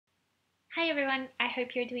Hi everyone, I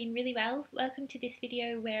hope you're doing really well. Welcome to this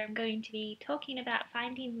video where I'm going to be talking about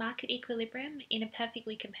finding market equilibrium in a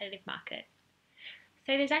perfectly competitive market.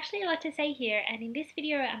 So there's actually a lot to say here, and in this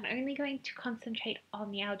video I'm only going to concentrate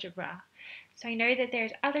on the algebra. So I know that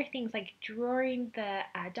there's other things like drawing the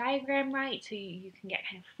diagram right so you can get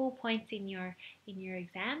kind of full points in your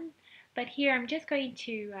exam. But here I'm just going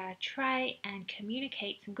to try and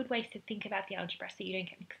communicate some good ways to think about the algebra so you don't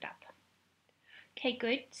get mixed up. Okay,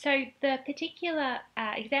 good. So the particular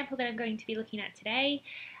example that I'm going to be looking at today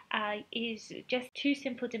is just two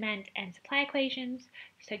simple demand and supply equations.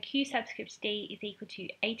 So Q subscript D is equal to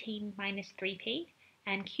 18 minus 3p,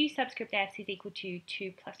 and Q subscript S is equal to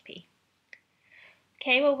 2 plus p.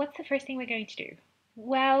 Okay, well, what's the first thing we're going to do?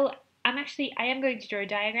 Well, I am going to draw a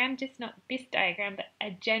diagram, just not this diagram, but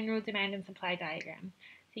a general demand and supply diagram.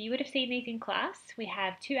 So you would have seen these in class. We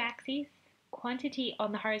have two axes, quantity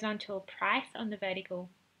on the horizontal, price on the vertical.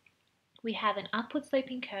 We have an upward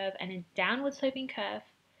sloping curve and a downward sloping curve.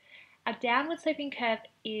 Our downward sloping curve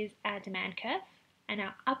is our demand curve, and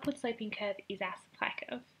our upward sloping curve is our supply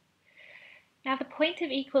curve. Now the point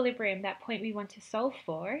of equilibrium, that point we want to solve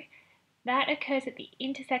for, that occurs at the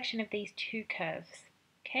intersection of these two curves,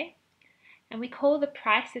 okay? And we call the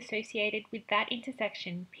price associated with that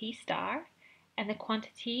intersection P star, and the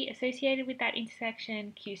quantity associated with that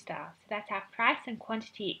intersection Q star. So that's our price and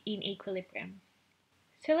quantity in equilibrium.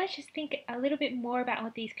 So let's just think a little bit more about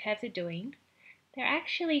what these curves are doing. They're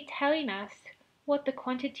actually telling us what the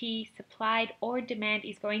quantity supplied or demand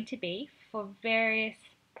is going to be for various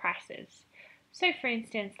prices. So for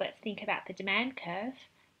instance, let's think about the demand curve.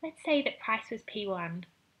 Let's say that price was P1.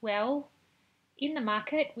 Well, in the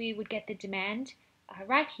market, we would get the demand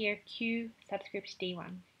right here, Q subscript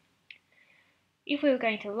D1. If we were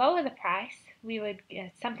going to lower the price, we would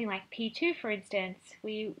something like P2, for instance,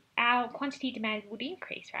 our quantity demand would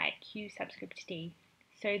increase, right? Q subscript D.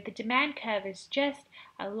 So the demand curve is just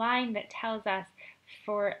a line that tells us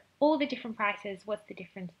for all the different prices what's the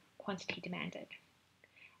different quantity demanded.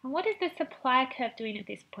 And what is the supply curve doing at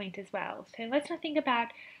this point as well? So let's not think about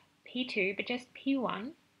P2, but just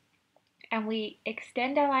P1. And we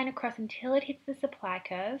extend our line across until it hits the supply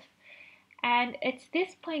curve. And it's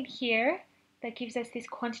this point here that gives us this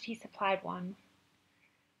quantity supplied one.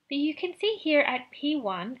 But you can see here at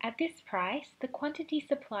P1, at this price, the quantity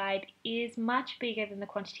supplied is much bigger than the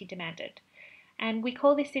quantity demanded. And we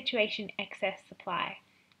call this situation excess supply.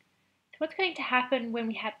 So what's going to happen when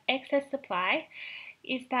we have excess supply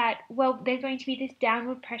is that, well, there's going to be this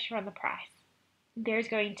downward pressure on the price. There's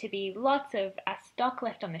going to be lots of stock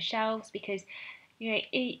left on the shelves because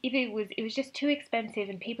if it was just too expensive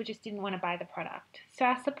and people just didn't want to buy the product. So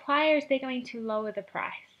our suppliers, they're going to lower the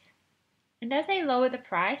price. And as they lower the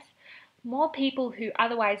price, more people who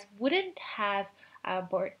otherwise wouldn't have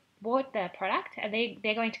bought the product, and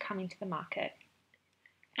they're going to come into the market.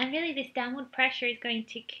 And really this downward pressure is going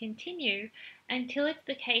to continue until it's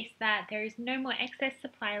the case that there is no more excess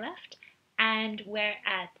supply left and we're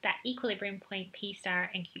at that equilibrium point P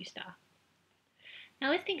star and Q star.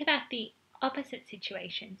 Now let's think about the opposite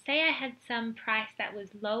situation. Say I had some price that was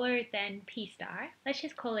lower than P star. Let's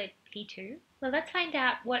just call it P2. Well, let's find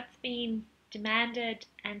out what's being demanded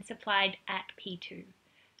and supplied at P2.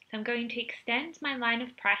 So I'm going to extend my line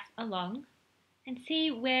of price along and see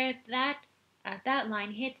where that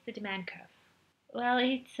line hits the demand curve. Well,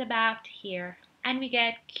 it's about here, and we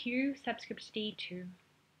get Q subscript D2. And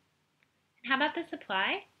how about the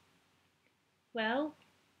supply? Well,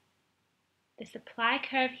 the supply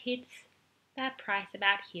curve hits that price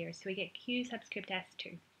about here, so we get Q subscript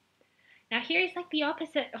S2. Now here is like the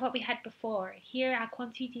opposite of what we had before. Here our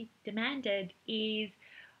quantity demanded is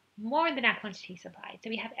more than our quantity supplied, so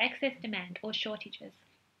we have excess demand or shortages.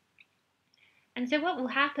 And so what will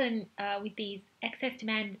happen with these excess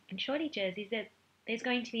demand and shortages is that there's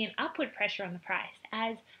going to be an upward pressure on the price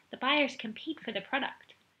as the buyers compete for the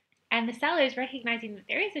product. And the sellers, recognizing that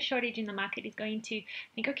there is a shortage in the market, is going to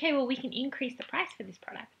think, okay, well, we can increase the price for this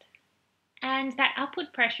product. And that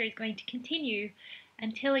upward pressure is going to continue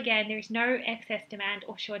until, again, there is no excess demand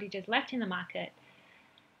or shortages left in the market,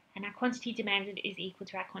 and our quantity demanded is equal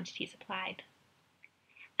to our quantity supplied.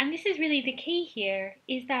 And this is really the key here,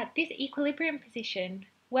 is that this equilibrium position,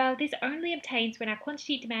 well, this only obtains when our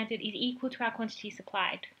quantity demanded is equal to our quantity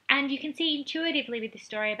supplied. And you can see intuitively with the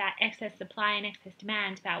story about excess supply and excess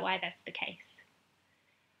demand about why that's the case.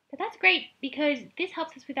 But that's great because this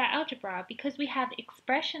helps us with our algebra because we have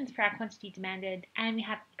expressions for our quantity demanded and we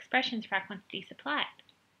have expressions for our quantity supplied.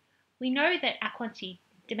 We know that our quantity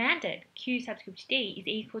demanded, Q subscript D, is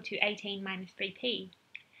equal to 18 minus 3p.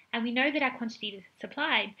 And we know that our quantity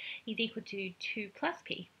supplied is equal to 2 plus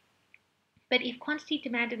p. But if quantity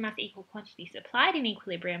demanded must equal quantity supplied in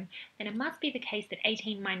equilibrium, then it must be the case that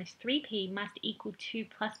 18 minus 3p must equal 2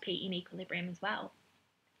 plus p in equilibrium as well.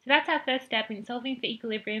 So that's our first step in solving for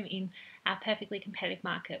equilibrium in our perfectly competitive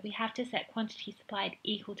market. We have to set quantity supplied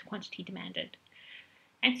equal to quantity demanded.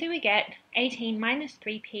 And so we get 18 minus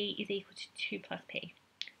 3p is equal to 2 plus p.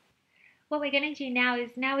 What we're going to do now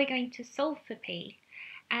is we're going to solve for p.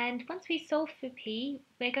 And once we solve for p,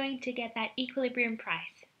 we're going to get that equilibrium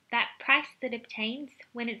price. That price that obtains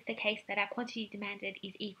when it's the case that our quantity demanded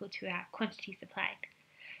is equal to our quantity supplied.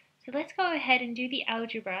 So let's go ahead and do the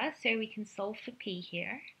algebra so we can solve for p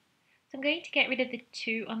here. So I'm going to get rid of the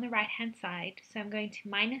 2 on the right hand side. So I'm going to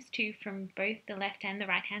minus 2 from both the left and the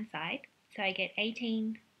right hand side. So I get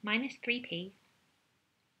 18 minus 3p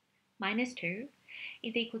minus 2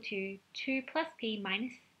 is equal to 2 plus p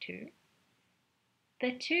minus 2.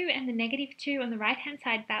 The 2 and the negative 2 on the right hand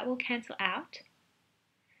side, that will cancel out.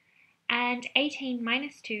 And 18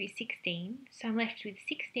 minus 2 is 16, so I'm left with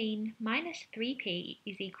 16 minus 3p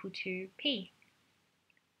is equal to p.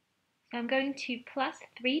 So I'm going to plus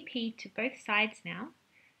 3p to both sides now,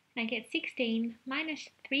 and I get 16 minus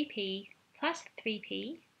 3p plus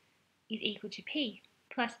 3p is equal to p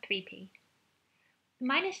plus 3p. The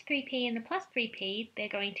minus 3p and the plus 3p, they're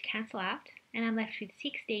going to cancel out, and I'm left with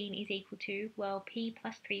 16 is equal to, well, p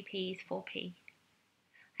plus 3p is 4p.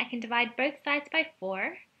 I can divide both sides by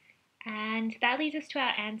 4, and that leads us to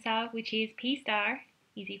our answer, which is p star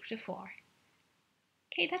is equal to 4.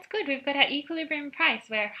 Okay, that's good. We've got our equilibrium price.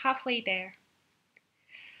 We're halfway there.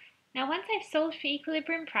 Now, once I've solved for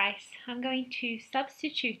equilibrium price, I'm going to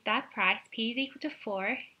substitute that price, p is equal to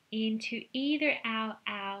 4, into either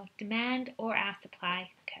our demand or our supply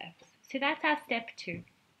curves. So that's our step 2.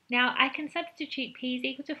 Now, I can substitute p is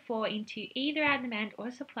equal to 4 into either our demand or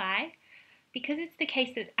supply because it's the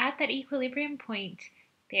case that at that equilibrium point,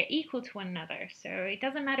 they're equal to one another. So it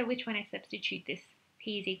doesn't matter which one I substitute this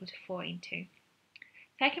p is equal to 4 into.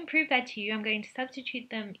 So I can prove that to you. I'm going to substitute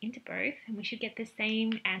them into both, and we should get the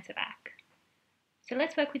same answer back. So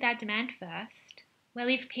let's work with our demand first. Well,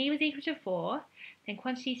 if p was equal to 4, then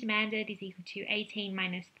quantity demanded is equal to 18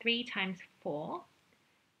 minus 3 times 4,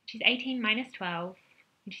 which is 18 minus 12,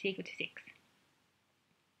 which is equal to 6.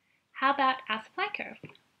 How about our supply curve?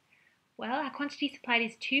 Well, our quantity supplied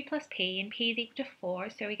is 2 plus p, and p is equal to 4,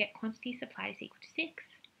 so we get quantity supplied is equal to 6.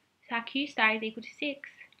 So our q star is equal to 6.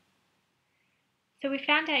 So we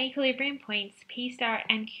found our equilibrium points, p star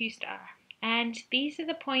and q star. And these are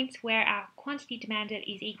the points where our quantity demanded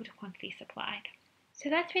is equal to quantity supplied. So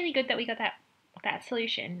that's really good that we got that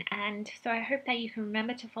solution. And so I hope that you can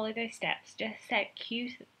remember to follow those steps. Just set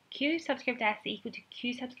q subscript s equal to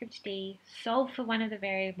q subscript d, solve for one of the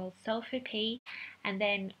variables, solve for p, and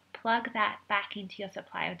then plug that back into your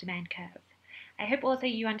supply or demand curve. I hope also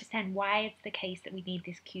you understand why it's the case that we need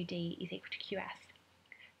this qd is equal to qs.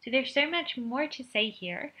 So there's so much more to say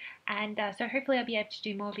here, and so hopefully I'll be able to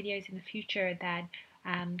do more videos in the future that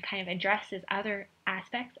kind of addresses other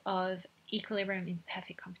aspects of equilibrium in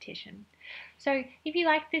perfect competition. So if you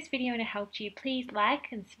liked this video and it helped you, please like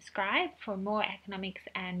and subscribe for more economics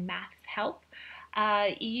and maths help.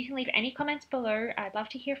 You can leave any comments below. I'd love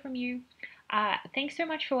to hear from you. Thanks so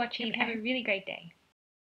much for watching. Have a really great day.